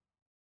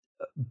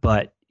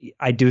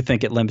I do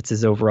think it limits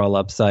his overall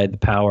upside. The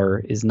power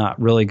is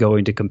not really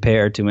going to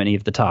compare to any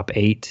of the top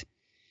 8.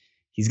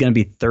 He's going to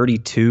be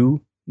 32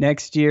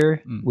 next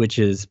year, which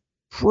is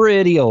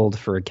pretty old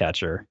for a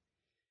catcher.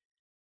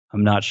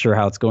 I'm not sure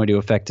how it's going to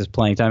affect his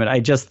playing time. And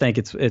I just think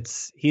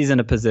he's in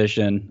a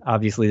position,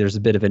 obviously there's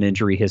a bit of an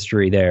injury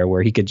history there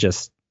where he could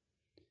just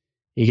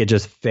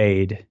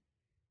fade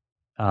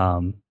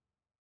from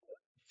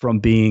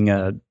being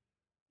a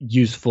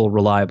useful,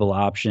 reliable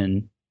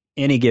option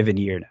any given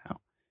year now.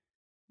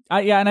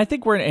 Yeah, and I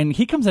think and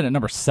he comes in at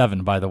number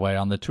 7, by the way,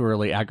 on the too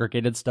early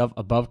aggregated stuff,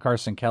 above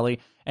Carson Kelly,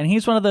 and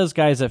he's one of those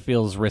guys that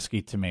feels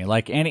risky to me.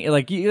 Like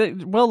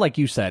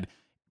you said,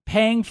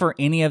 paying for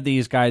any of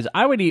these guys,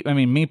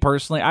 me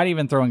personally, I'd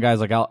even throw in guys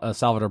like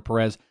Salvador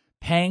Perez.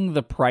 Paying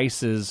the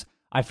prices,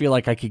 I feel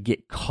like I could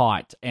get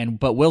caught,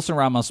 but Wilson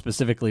Ramos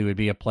specifically would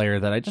be a player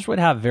that I just would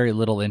have very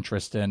little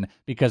interest in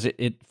because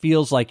it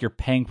feels like you're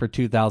paying for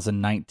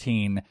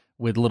 2019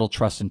 with little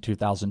trust in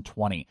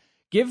 2020.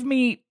 Give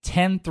me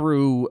 10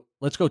 through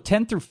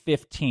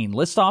 15.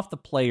 List off the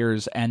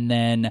players and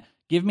then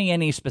give me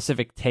any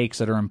specific takes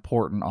that are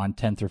important on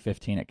 10 through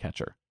 15 at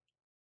catcher.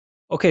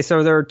 Okay,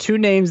 so there are 2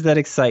 names that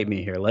excite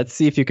me here. Let's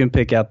see if you can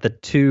pick out the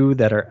 2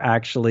 that are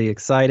actually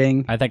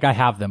exciting. I think I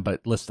have them,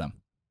 but list them.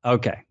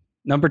 Okay.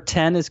 Number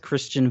 10 is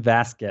Christian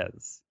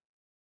Vázquez.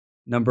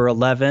 Number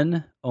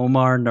 11,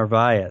 Omar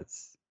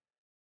Narvaez.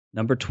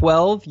 Number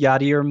 12,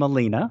 Yadier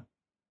Molina.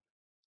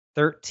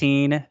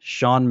 13,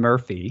 Sean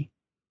Murphy.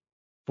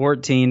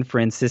 14,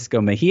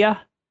 Francisco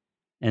Mejia.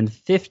 And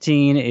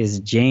 15 is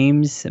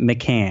James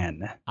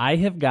McCann. I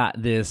have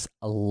got this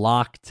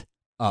locked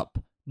up.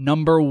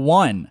 Number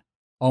 1,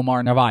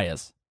 Omar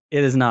Narvaez.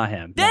 It is not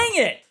him. Dang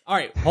it! All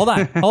right, hold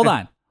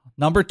on.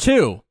 Number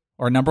 2,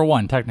 or number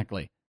 1,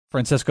 technically,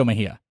 Francisco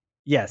Mejia.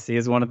 Yes, he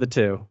is one of the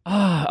 2.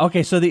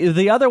 Okay, so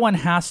the other one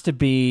has to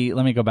be,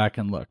 let me go back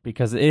and look,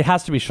 because it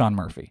has to be Sean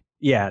Murphy.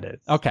 Yeah, it is.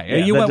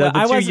 Okay. Yeah,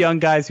 the 2 young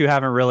guys who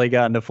haven't really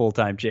gotten a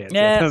full-time chance.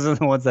 Yeah, those are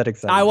the ones that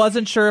excite me. I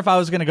wasn't sure if I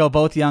was going to go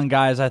both young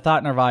guys. I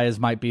thought Narvaez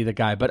might be the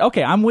guy. But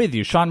okay, I'm with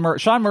you. Sean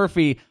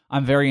Murphy,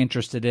 I'm very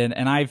interested in.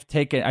 And I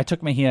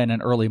took Mejia in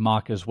an early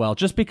mock as well,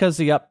 just because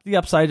the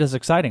upside is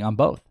exciting on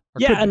both.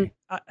 Yeah, and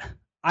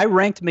I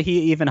ranked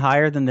Mejia even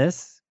higher than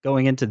this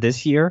going into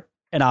this year.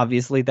 And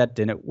obviously that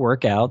didn't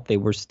work out. They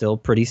were still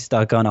pretty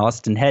stuck on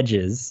Austin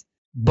Hedges.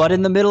 But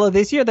in the middle of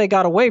this year, they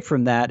got away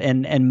from that,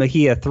 and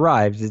Mejia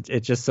thrived.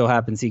 It just so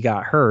happens he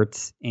got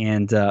hurt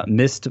and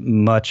missed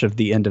much of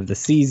the end of the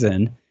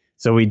season.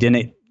 So we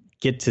didn't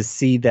get to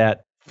see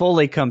that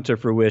fully come to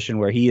fruition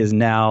where he is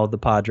now the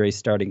Padres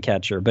starting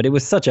catcher. But it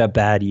was such a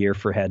bad year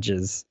for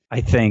Hedges. I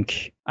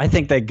think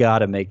they got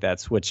to make that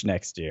switch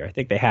next year. I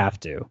think they have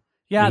to.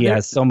 Yeah, he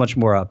has so much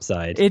more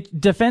upside. It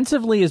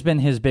defensively has been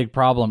his big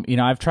problem.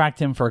 I've tracked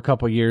him for a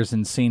couple of years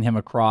and seen him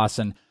across,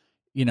 and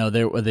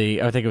there were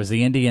I think it was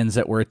the Indians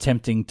that were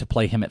attempting to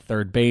play him at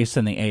third base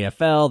in the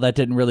AFL. That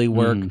didn't really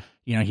work.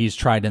 He's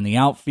tried in the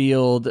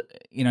outfield.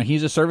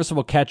 He's a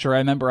serviceable catcher. I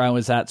remember I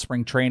was at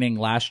spring training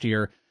last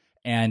year,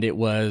 and it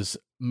was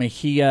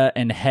Mejia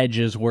and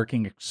Hedges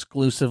working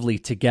exclusively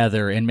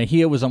together, and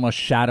Mejia was almost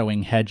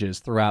shadowing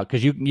Hedges throughout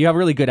because you have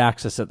really good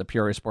access at the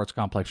Peoria Sports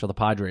Complex for the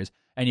Padres,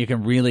 and you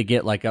can really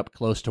get up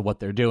close to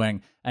what they're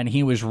doing, and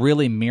he was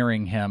really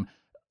mirroring him.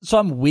 So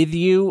I'm with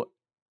you.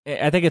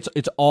 I think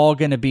it's all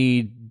going to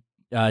be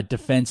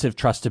defensive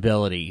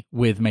trustability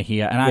with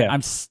Mejia, and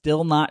I'm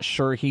still not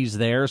sure he's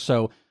there.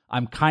 So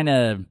I'm kind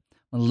of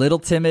a little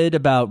timid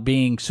about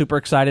being super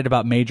excited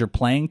about major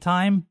playing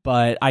time,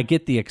 but I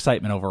get the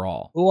excitement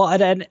overall. Well,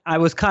 and I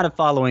was kind of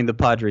following the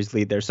Padres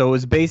lead there, so it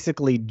was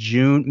basically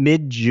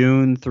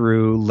mid-June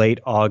through late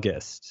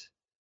August,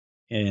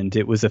 and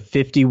it was a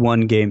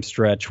 51-game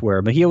stretch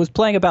where Mejia was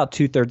playing about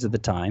 2/3 of the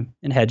time,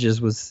 and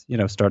Hedges was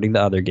starting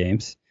the other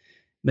games.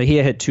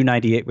 Mejia hit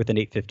 .298 with an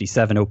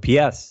 .857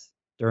 OPS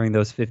during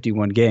those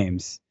 51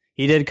 games.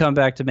 He did come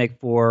back to make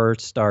 4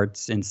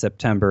 starts in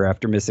September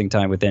after missing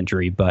time with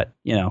injury, but,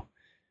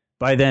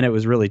 by then it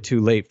was really too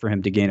late for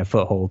him to gain a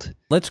foothold.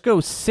 Let's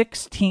go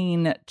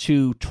 16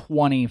 to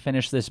 20,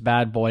 finish this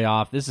bad boy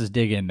off. This is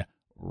digging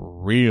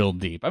real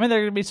deep. There are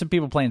going to be some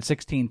people playing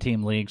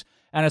 16-team leagues,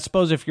 and I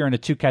suppose if you're in a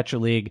 2-catcher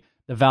league,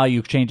 the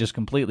value changes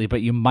completely,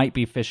 but you might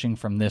be fishing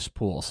from this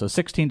pool. So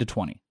 16 to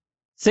 20.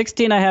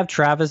 16, I have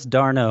Travis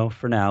d'Arnaud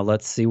for now.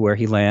 Let's see where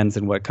he lands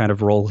and what kind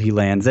of role he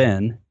lands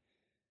in.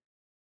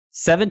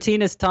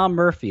 17 is Tom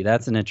Murphy.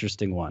 That's an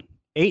interesting one.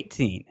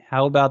 18,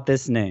 how about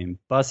this name?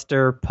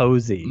 Buster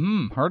Posey.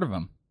 Heard of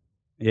him.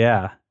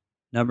 Yeah.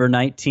 Number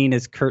 19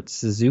 is Kurt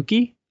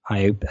Suzuki.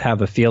 I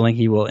have a feeling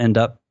he will end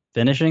up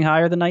finishing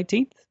higher than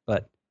 19th,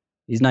 but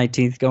he's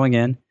 19th going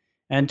in.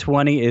 And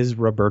 20 is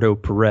Roberto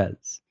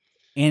Perez.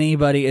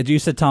 Anybody? You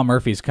said Tom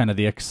Murphy's kind of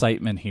the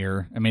excitement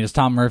here. Is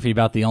Tom Murphy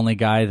about the only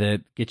guy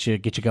that gets you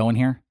going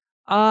here?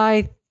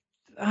 I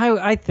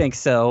think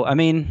so.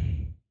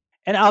 And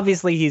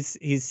obviously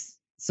he's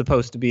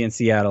supposed to be in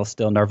Seattle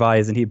still.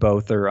 Narvaez and he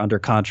both are under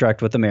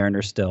contract with the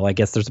Mariners still. I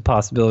guess there's a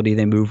possibility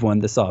they move one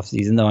this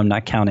offseason, though I'm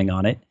not counting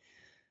on it.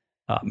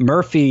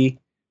 Murphy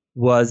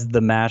was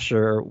the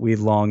masher we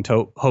long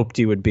hoped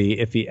he would be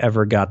if he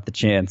ever got the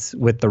chance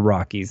with the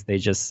Rockies. They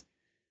just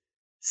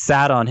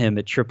sat on him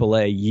at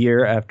AAA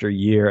year after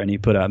year, and he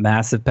put up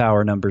massive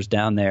power numbers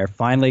down there.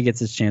 Finally gets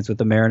his chance with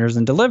the Mariners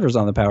and delivers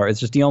on the power. It's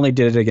just he only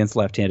did it against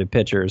left-handed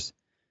pitchers.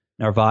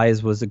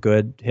 Narvaez was a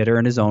good hitter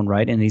in his own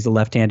right, and he's a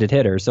left-handed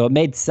hitter, so it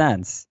made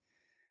sense.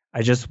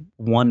 I just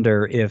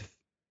wonder if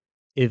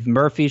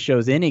Murphy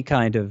shows any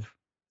kind of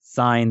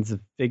signs of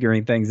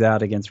figuring things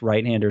out against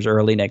right-handers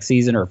early next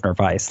season, or if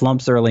Narvaez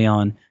slumps early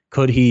on,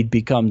 could he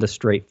become the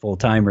straight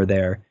full-timer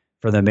there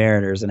for the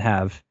Mariners and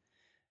have,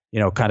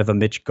 kind of a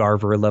Mitch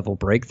Garver level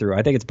breakthrough?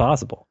 I think it's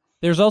possible.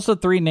 There's also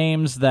 3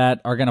 names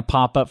that are going to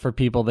pop up for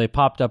people. They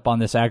popped up on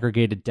this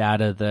aggregated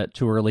data that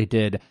Too Early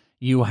did.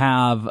 You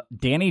have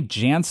Danny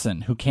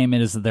Jansen, who came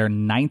in as their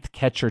 9th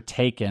catcher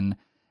taken.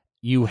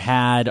 You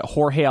had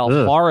Jorge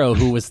Alfaro,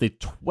 who was the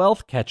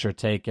 12th catcher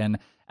taken.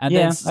 And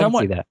then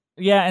someone, I can see that.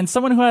 Yeah, and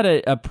someone who had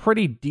a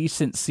pretty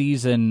decent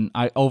season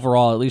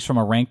overall, at least from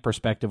a rank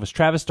perspective, was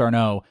Travis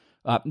d'Arnaud.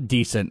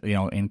 Decent,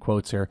 in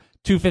quotes here.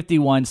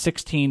 251,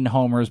 16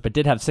 homers, but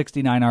did have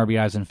 69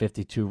 RBIs and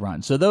 52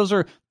 runs. So those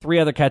are 3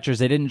 other catchers.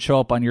 They didn't show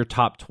up on your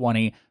top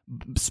 20.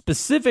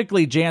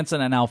 Specifically,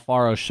 Jansen and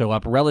Alfaro show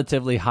up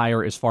relatively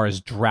higher as far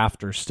as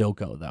drafters still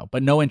go, though.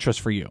 But no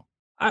interest for you.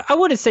 I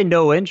wouldn't say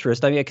no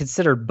interest. I mean, I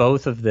consider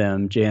both of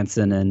them,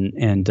 Jansen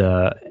and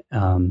the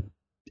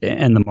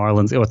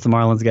Marlins. What's the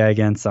Marlins guy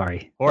again?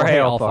 Sorry. Jorge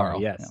Alfaro.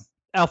 Yes. Yeah.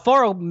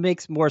 Alfaro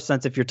makes more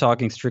sense if you're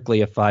talking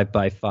strictly a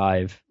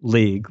 5x5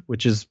 league,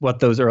 which is what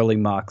those early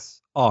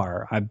mocks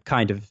are. I'm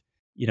kind of,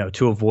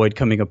 to avoid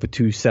coming up with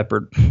 2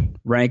 separate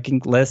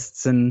ranking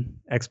lists and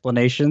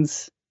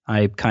explanations,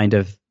 I'm kind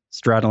of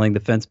straddling the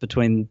fence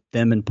between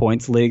them and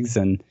points leagues.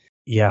 And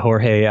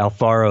Jorge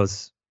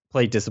Alfaro's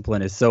plate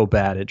discipline is so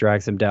bad, it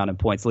drags him down in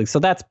points leagues. So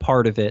that's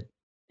part of it.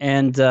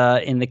 And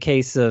in the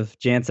case of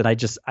Jansen, I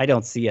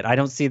don't see it. I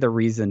don't see the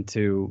reason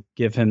to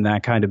give him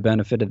that kind of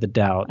benefit of the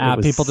doubt.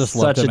 People just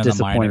loved him in the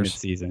minors.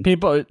 Season.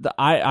 People,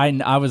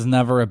 I was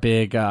never a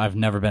big. I've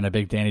never been a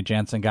big Danny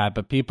Jansen guy,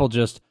 but people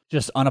just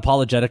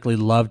unapologetically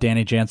love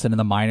Danny Jansen in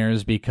the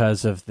minors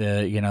because of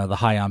the the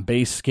high on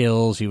base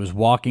skills. He was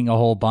walking a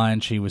whole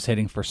bunch. He was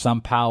hitting for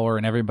some power,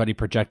 and everybody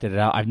projected it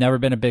out. I've never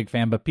been a big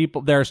fan, but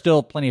there are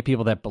still plenty of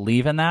people that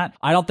believe in that.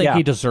 I don't think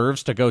he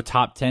deserves to go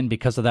top 10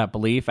 because of that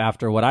belief.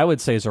 After what I would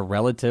say is a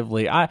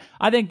relatively, I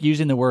think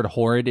using the word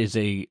horrid is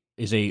a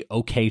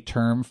okay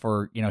term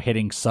for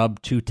hitting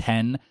sub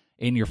 210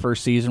 in your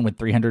first season with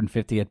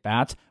 350 at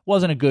bats.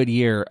 Wasn't a good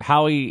year.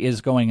 How he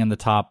is going in the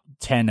top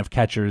 10 of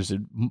catchers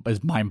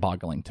is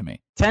mind-boggling to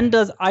me. 10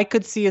 I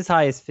could see as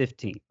high as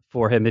 15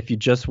 for him if you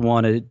just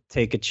want to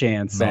take a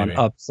chance on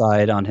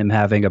upside on him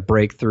having a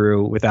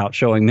breakthrough without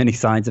showing many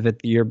signs of it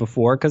the year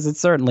before, because it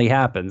certainly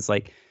happens.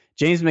 Like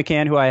James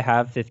McCann, who I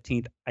have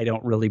 15th, I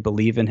don't really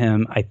believe in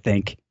him. I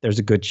think there's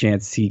a good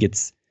chance he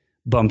gets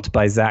bumped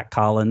by Zach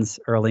Collins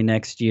early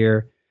next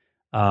year.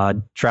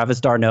 Travis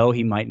d'Arnaud,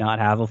 he might not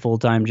have a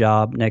full-time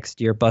job next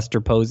year.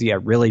 Buster Posey, I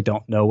really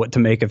don't know what to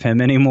make of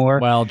him anymore.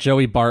 Well,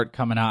 Joey Bart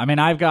coming out. I mean,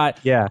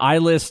 I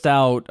list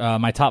out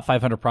my top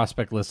 500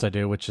 prospect list I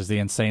do, which is the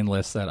insane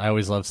list that I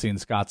always love seeing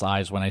Scott's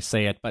eyes when I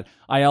say it, but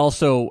I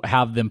also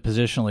have them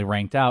positionally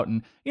ranked out,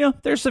 and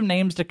there's some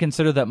names to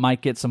consider that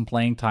might get some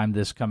playing time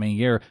this coming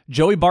year.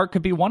 Joey Bart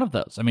could be one of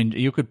those. I mean,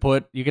 you could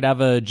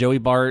have a Joey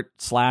Bart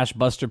 /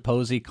 Buster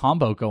Posey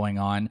combo going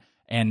on.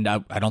 And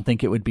I don't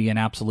think it would be an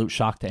absolute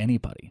shock to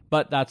anybody.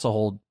 But that's a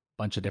whole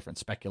bunch of different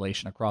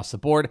speculation across the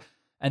board.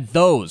 And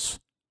those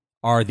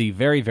are the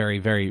very, very,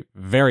 very,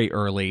 very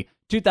early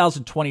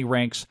 2020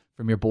 ranks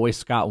from your boy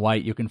Scott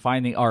White. You can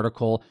find the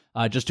article.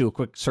 Just do a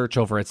quick search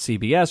over at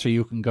CBS, or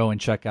you can go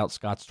and check out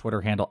Scott's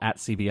Twitter handle at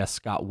CBS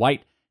Scott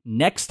White.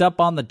 Next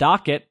up on the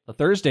docket, the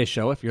Thursday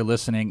show, if you're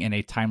listening in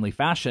a timely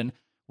fashion,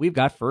 we've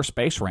got first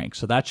base ranks.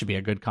 So that should be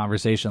a good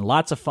conversation.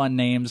 Lots of fun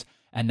names.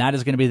 And that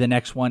is going to be the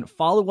next one.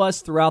 Follow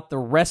us throughout the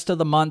rest of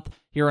the month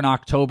here in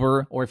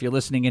October, or if you're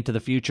listening into the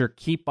future,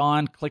 keep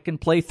on, click and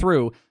play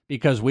through,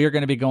 because we are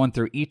going to be going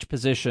through each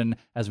position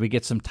as we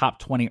get some top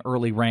 20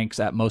 early ranks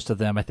at most of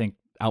them. I think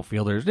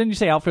outfielders. Didn't you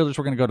say outfielders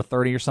were going to go to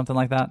 30 or something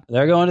like that?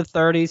 They're going to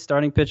 30.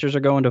 Starting pitchers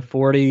are going to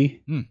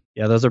 40.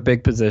 Yeah, those are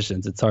big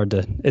positions. It's hard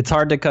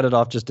to cut it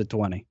off just at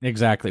 20.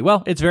 Exactly.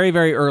 Well, it's very,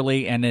 very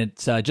early, and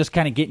it's just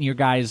kind of getting your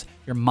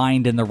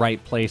mind in the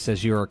right place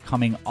as you're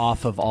coming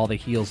off of all the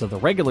heels of the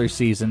regular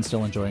season,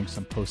 still enjoying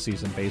some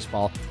postseason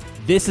baseball.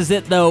 This is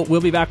it, though.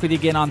 We'll be back with you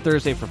again on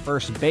Thursday for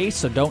First Base,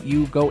 so don't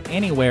you go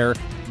anywhere.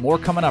 More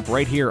coming up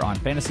right here on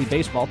Fantasy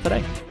Baseball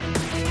Today.